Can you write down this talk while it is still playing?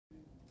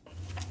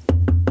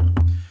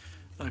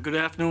Good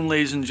afternoon,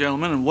 ladies and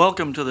gentlemen, and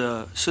welcome to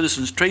the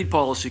Citizens Trade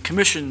Policy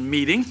Commission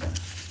meeting,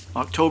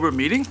 October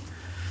meeting.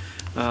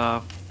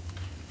 I'd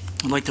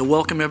like to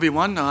welcome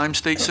everyone. I'm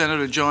State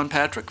Senator John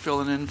Patrick,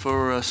 filling in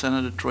for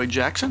Senator Troy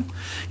Jackson.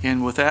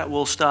 And with that,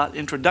 we'll start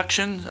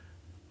introduction.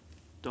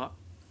 Doc?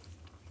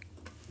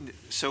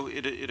 So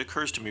it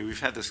occurs to me, we've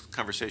had this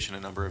conversation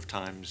a number of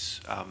times,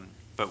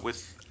 but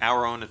with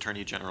our own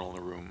Attorney General in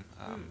the room,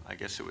 I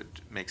guess it would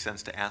make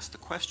sense to ask the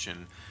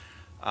question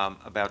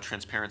about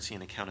transparency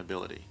and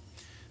accountability.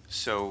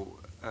 So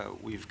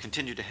we've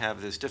continued to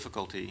have this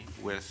difficulty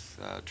with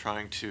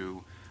trying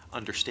to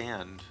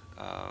understand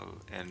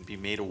and be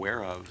made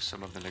aware of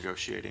some of the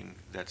negotiating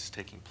that's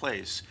taking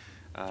place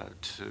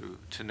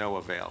to no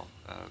avail.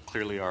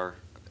 Clearly our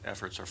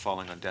efforts are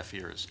falling on deaf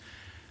ears.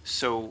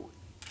 So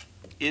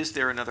is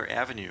there another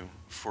avenue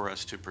for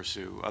us to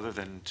pursue other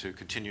than to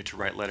continue to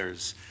write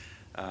letters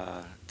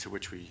to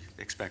which we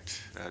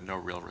expect no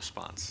real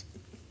response?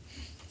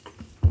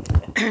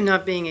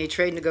 Not being a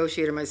trade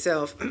negotiator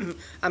myself,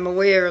 I'm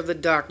aware of the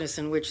darkness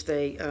in which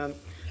they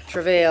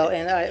travail.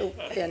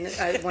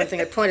 And one thing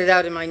I pointed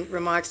out in my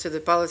remarks to the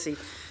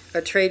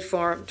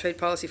trade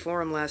policy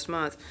forum last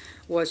month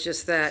was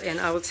just that. And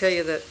I will tell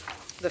you that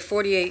the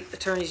 48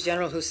 attorneys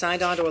general who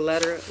signed on to a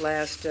letter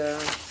last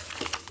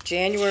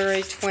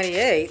January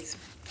 28th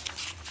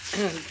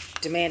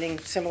demanding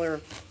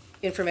similar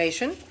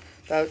information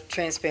about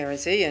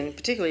transparency and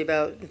particularly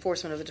about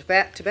enforcement of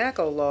the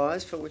tobacco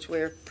laws, for which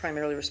we're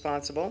primarily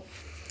responsible,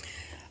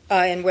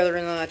 and whether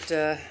or not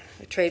the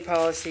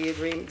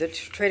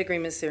trade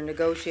agreements they're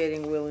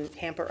negotiating will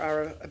hamper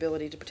our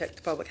ability to protect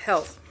the public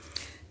health.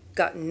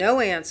 Got no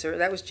answer.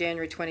 That was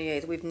January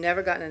 28th. We've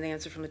never gotten an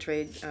answer from the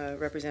trade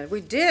representative.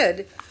 We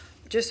did,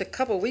 just a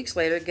couple of weeks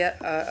later,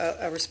 get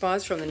a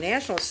response from the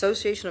National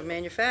Association of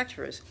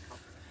Manufacturers,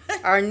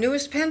 our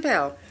newest pen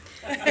pal.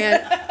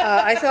 And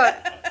I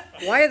thought,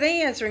 why are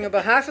they answering on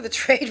behalf of the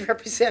trade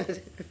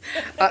representative?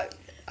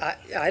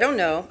 I don't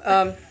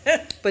know.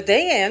 But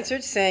they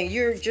answered saying,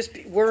 you're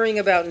just worrying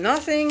about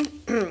nothing.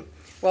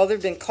 Well, there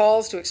have been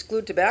calls to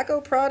exclude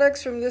tobacco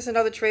products from this and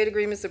other trade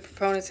agreements. The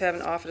proponents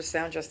haven't offered a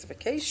sound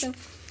justification.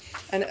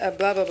 And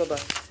blah, blah, blah, blah.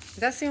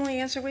 That's the only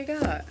answer we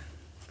got.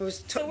 It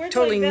was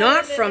totally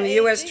not from the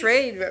U.S.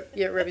 Trade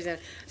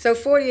representative. So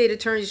 48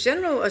 attorneys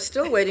general are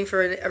still waiting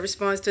for a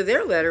response to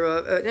their letter,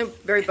 a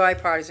very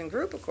bipartisan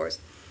group, of course,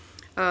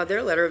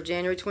 their letter of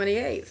January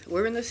 28th.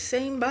 We're in the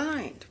same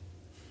bind.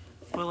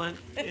 Well,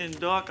 and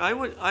Doc, I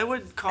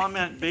would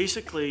comment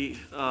basically,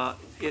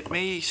 it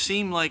may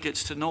seem like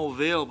it's to no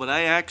avail, but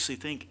I actually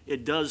think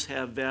it does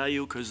have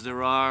value because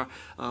there are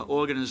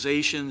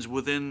organizations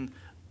within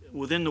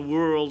the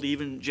world,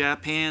 even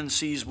Japan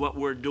sees what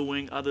we're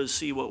doing, others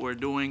see what we're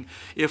doing.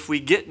 If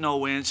we get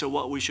no answer,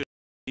 what we should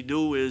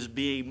do is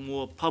be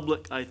more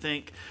public, I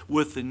think,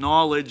 with the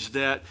knowledge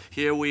that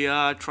here we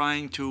are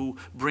trying to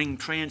bring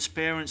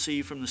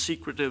transparency from the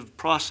secretive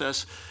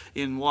process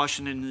in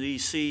Washington,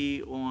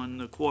 D.C. on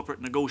the corporate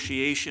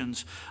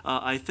negotiations.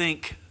 I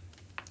think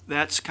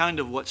that's kind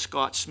of what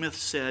Scott Smith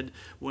said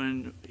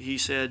when he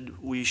said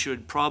we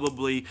should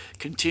probably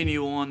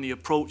continue on the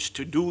approach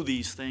to do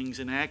these things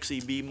and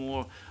actually be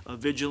more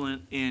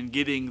vigilant in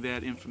getting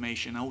that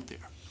information out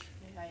there.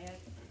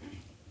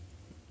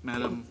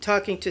 Madam?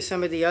 Talking to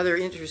some of the other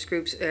interest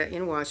groups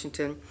in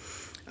Washington,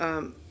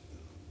 I'll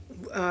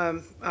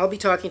be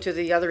talking to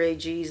the other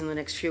AGs in the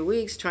next few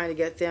weeks, trying to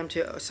get them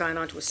to sign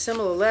on to a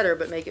similar letter,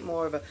 but make it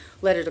more of a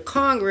letter to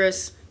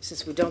Congress,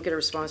 since we don't get a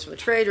response from the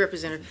trade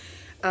representative.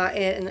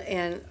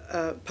 And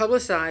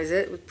publicize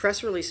it with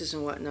press releases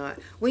and whatnot.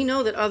 We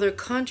know that other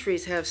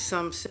countries have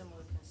some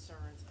similar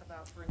concerns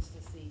about, for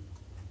instance, the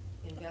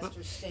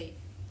investor state.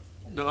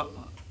 No.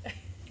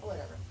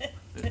 Whatever.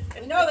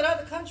 We know that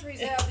other countries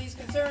have these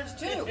concerns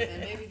too, and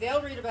maybe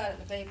they'll read about it in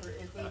the paper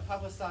if we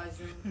publicize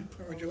them.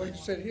 Would you like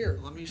to sit here?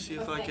 Let me see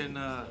if I can.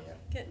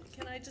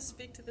 Can I just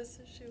speak to this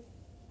issue?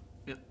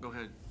 Yeah, go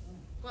ahead.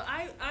 Well,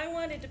 I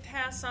wanted to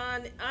pass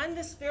on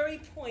this very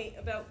point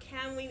about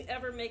can we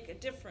ever make a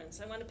difference.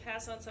 I want to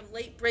pass on some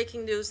late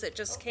breaking news that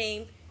just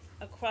came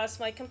across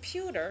my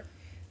computer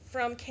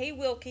from Kay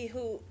Wilkie,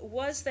 who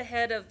was the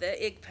head of the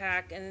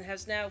IGPAC and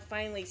has now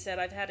finally said,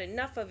 I've had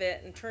enough of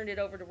it, and turned it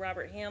over to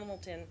Robert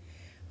Hamilton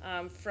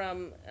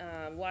from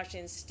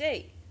Washington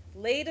State.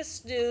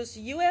 Latest news,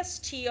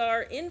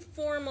 USTR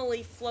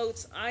informally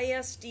floats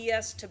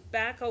ISDS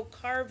tobacco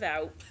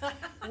carve-out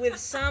with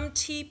some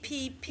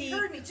TPP. You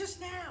heard me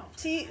just now.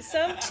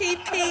 Some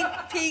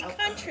TPP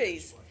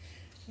countries.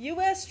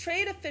 U.S.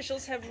 trade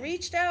officials have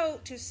reached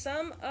out to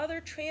some other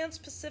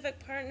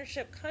Trans-Pacific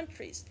Partnership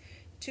countries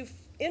to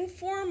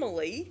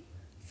informally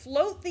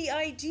float the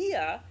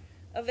idea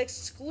of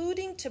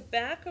excluding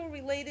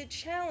tobacco-related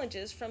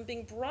challenges from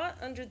being brought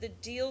under the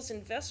deal's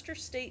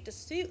investor-state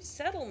dispute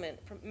settlement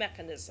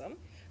mechanism,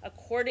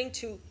 according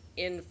to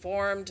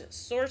informed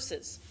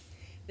sources.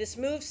 This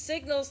move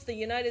signals the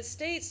United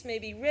States may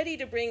be ready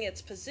to bring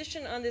its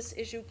position on this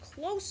issue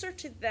closer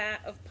to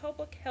that of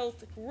public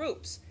health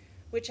groups,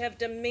 which have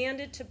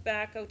demanded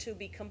tobacco to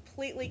be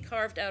completely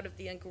carved out of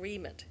the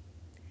agreement.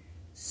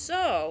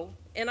 So,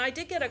 and I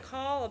did get a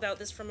call about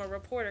this from a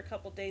reporter a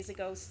couple days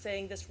ago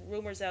saying this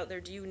rumor's out there,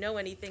 do you know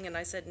anything? And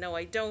I said, no,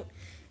 I don't,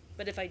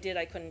 but if I did,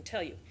 I couldn't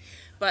tell you.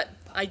 But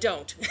I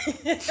don't.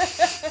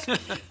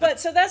 But,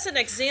 so that's an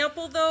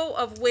example, though,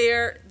 of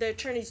where the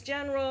attorneys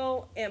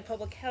general and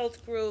public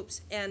health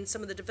groups and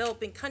some of the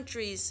developing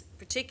countries,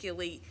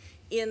 particularly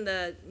in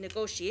the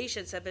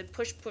negotiations, have been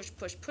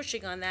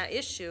pushing on that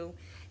issue,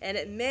 and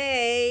it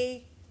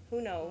may,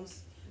 who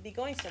knows, be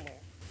going somewhere.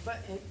 But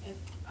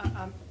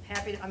I'm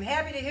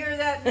happy to hear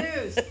that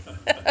news.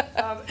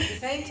 At the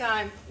same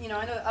time, you know,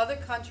 I know other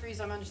countries,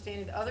 I'm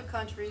understanding that other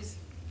countries,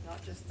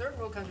 not just third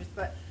world countries,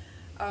 but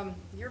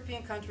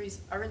European countries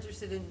are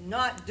interested in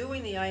not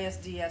doing the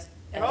ISDS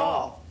at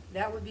all.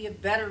 That would be a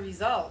better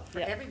result for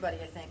everybody,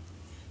 I think.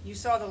 You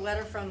saw the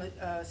letter from the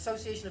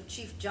Association of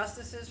Chief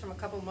Justices from a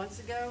couple of months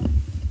ago.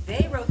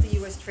 They wrote the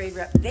U.S. Trade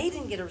Rep. They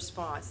didn't get a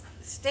response.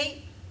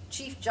 State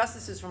Chief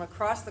Justices from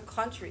across the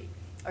country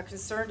are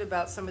concerned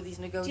about some of these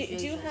negotiations.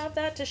 Do you have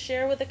that to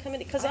share with the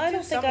committee? Because I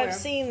don't think I've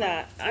seen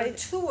that. There are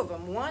two of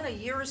them. One, a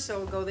year or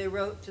so ago, they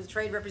wrote to the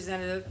trade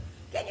representative,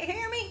 can you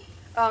hear me?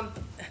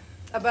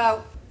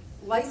 About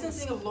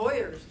licensing of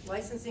lawyers,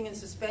 licensing and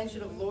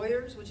suspension of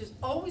lawyers, which has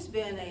always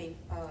been an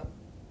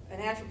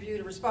attribute,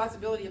 a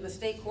responsibility of the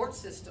state court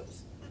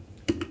systems.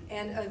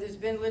 And there's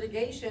been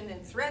litigation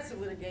and threats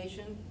of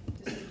litigation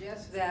to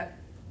suggest that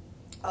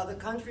other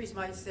countries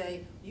might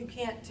say, you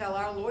can't tell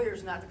our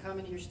lawyers not to come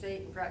into your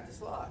state and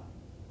practice law,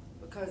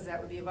 because that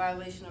would be a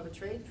violation of a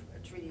trade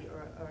treaty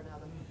or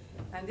another.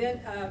 And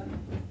then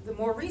the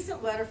more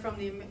recent letter from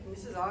the, and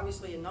this is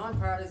obviously a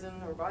nonpartisan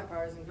or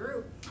bipartisan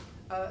group,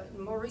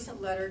 more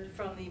recent letter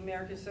from the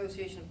American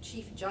Association of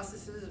Chief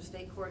Justices of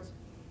State Courts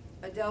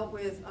dealt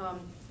with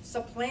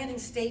supplanting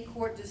state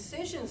court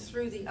decisions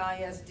through the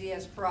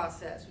ISDS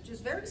process, which is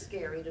very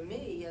scary to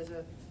me as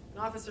an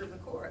officer of the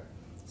court.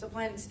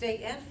 Supplanting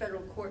state and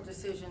federal court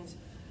decisions,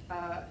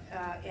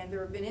 and there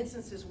have been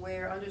instances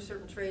where under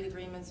certain trade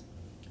agreements,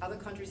 other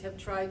countries have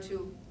tried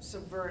to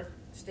subvert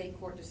state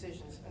court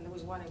decisions. And there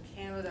was one in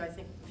Canada, I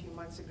think a few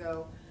months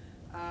ago,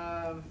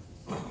 a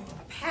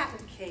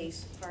patent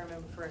case, if I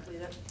remember correctly,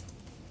 that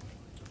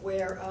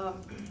where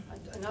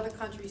another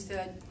country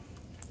said,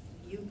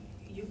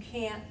 you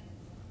can't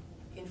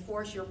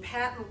enforce your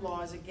patent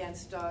laws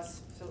against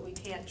us, so that we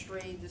can't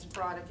trade this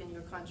product in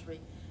your country.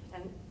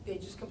 And they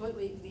just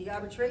completely, the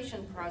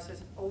arbitration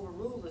process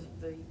overruled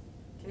the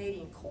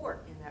Canadian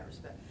court in that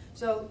respect.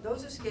 So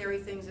those are scary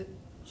things that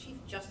chief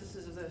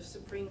justices of the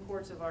Supreme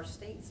Courts of our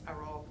states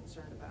are all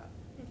concerned about.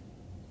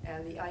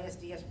 And the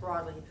ISDS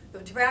broadly. The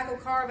tobacco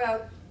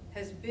carve-out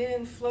has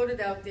been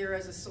floated out there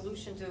as a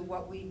solution to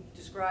what we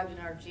described in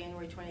our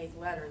January 28th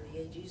letter,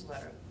 the AG's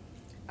letter.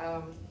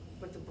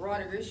 But the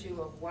broader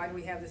issue of why do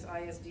we have this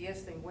ISDS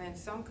thing when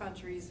some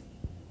countries,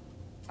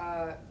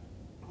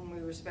 whom we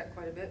respect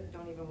quite a bit,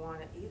 don't even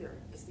want it either.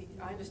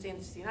 I understand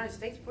it's the United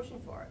States pushing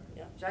for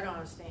it, which I don't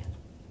understand.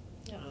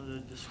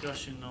 The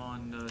discussion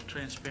on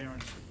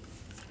transparency.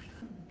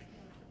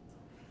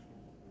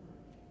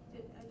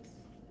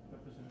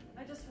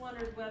 I just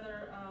wondered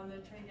whether the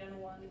Attorney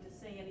General wanted to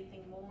say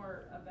anything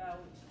more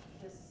about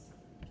this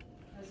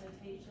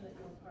presentation that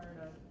you were part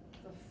of.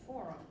 The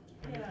forum.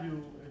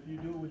 And if you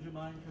do, would you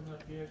mind coming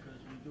up here, because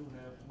we do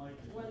have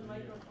mics. One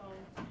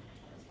microphone.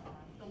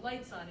 The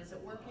light's on. Is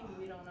it working?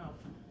 We don't know.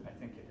 I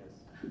think it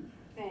is.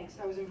 Thanks.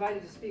 I was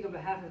invited to speak on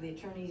behalf of the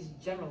Attorneys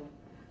General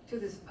to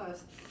this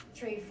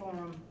trade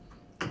forum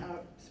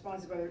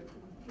sponsored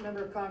by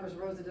Member of Congress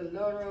Rosa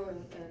DeLoro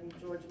and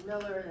George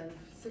Miller and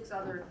 6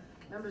 other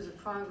members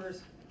of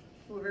Congress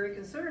who were very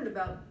concerned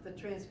about the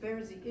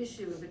transparency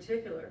issue in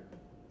particular.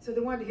 So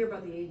they wanted to hear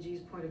about the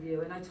AG's point of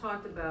view. And I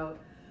talked about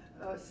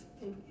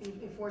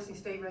enforcing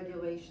state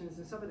regulations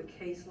and some of the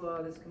case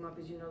law that's come up,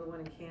 as you know, the one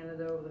in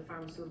Canada over the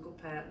pharmaceutical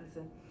patents,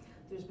 and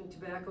there's been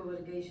tobacco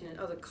litigation in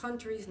other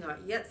countries, not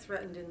yet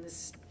threatened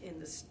in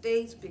the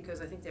states,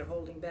 because I think they're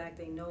holding back.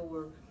 They know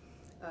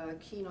we're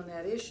keen on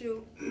that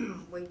issue,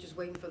 just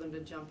waiting for them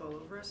to jump all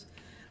over us.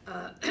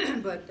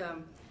 But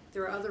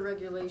there are other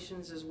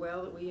regulations as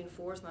well that we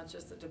enforce, not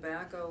just the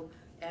tobacco,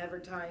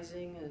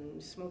 advertising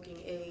and smoking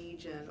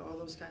age and all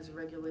those kinds of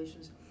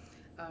regulations.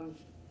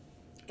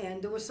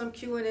 And there was some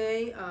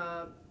Q&A,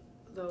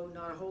 though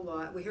not a whole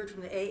lot. We heard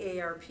from the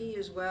AARP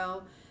as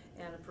well,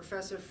 and a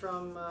professor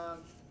from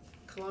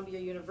Columbia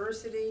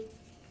University,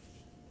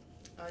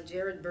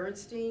 Jared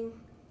Bernstein.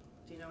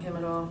 Do you know him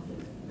at all?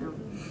 No.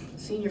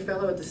 Senior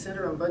fellow at the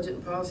Center on Budget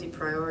and Policy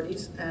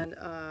Priorities. And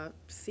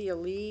Thea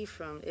Lee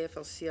from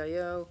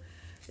AFL-CIO,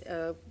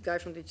 a guy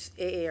from the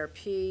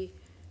AARP,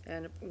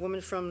 and a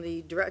woman from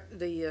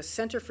the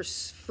Center for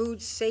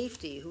Food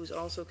Safety, who's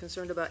also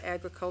concerned about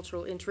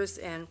agricultural interests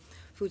and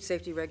food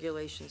safety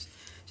regulations.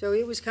 So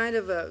it was kind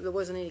of there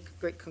wasn't any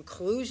great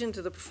conclusion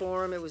to the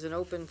forum. It was an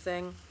open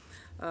thing.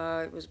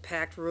 It was a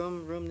packed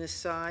room this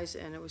size,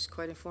 and it was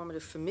quite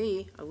informative for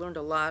me. I learned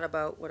a lot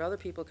about what other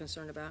people are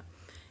concerned about,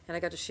 and I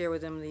got to share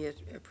with them the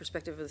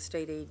perspective of the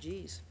state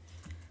AGs.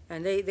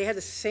 And they had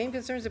the same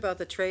concerns about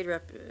the trade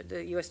rep, the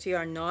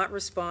USTR not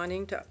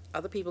responding to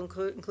other people,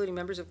 including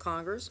members of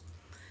Congress,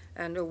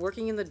 and are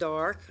working in the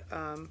dark.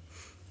 I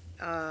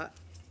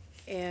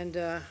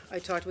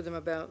talked with them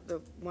about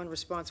the one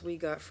response we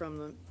got from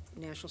the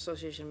National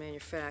Association of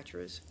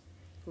Manufacturers,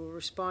 who were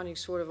responding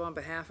sort of on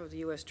behalf of the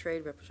U.S.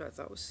 trade rep, which I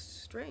thought was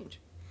strange.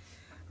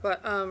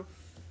 But,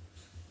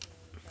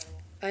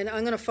 and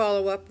I'm going to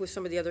follow up with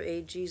some of the other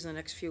AGs in the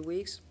next few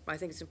weeks. I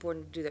think it's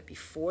important to do that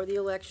before the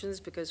elections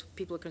because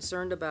people are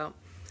concerned about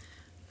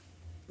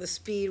the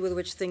speed with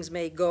which things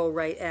may go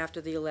right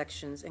after the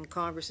elections, and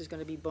Congress is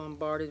going to be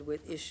bombarded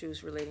with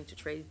issues relating to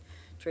trade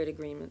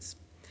agreements.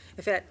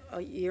 In fact,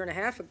 a year ago,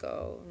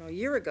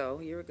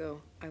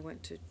 I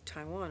went to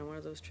Taiwan on one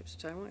of those trips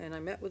to Taiwan, and I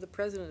met with the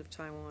president of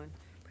Taiwan,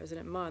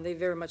 President Ma. They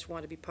very much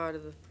want to be part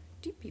of the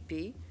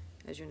TPP,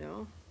 as you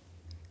know.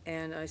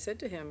 And I said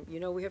to him,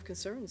 we have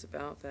concerns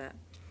about that.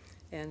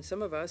 And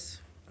some of us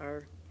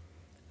are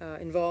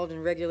involved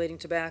in regulating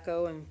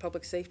tobacco and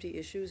public safety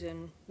issues,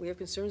 and we have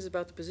concerns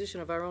about the position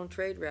of our own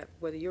trade rep,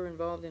 whether you're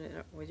involved in it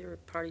or whether you're a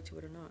party to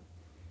it or not.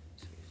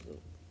 So he was a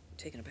little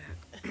taken aback.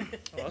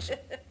 Awesome.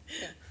 Yeah,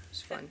 it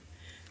was fun.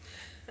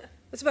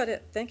 That's about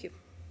it. Thank you.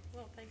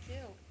 Well, thank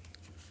you.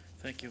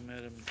 Thank you,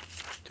 Madam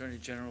Attorney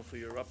General, for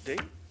your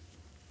update.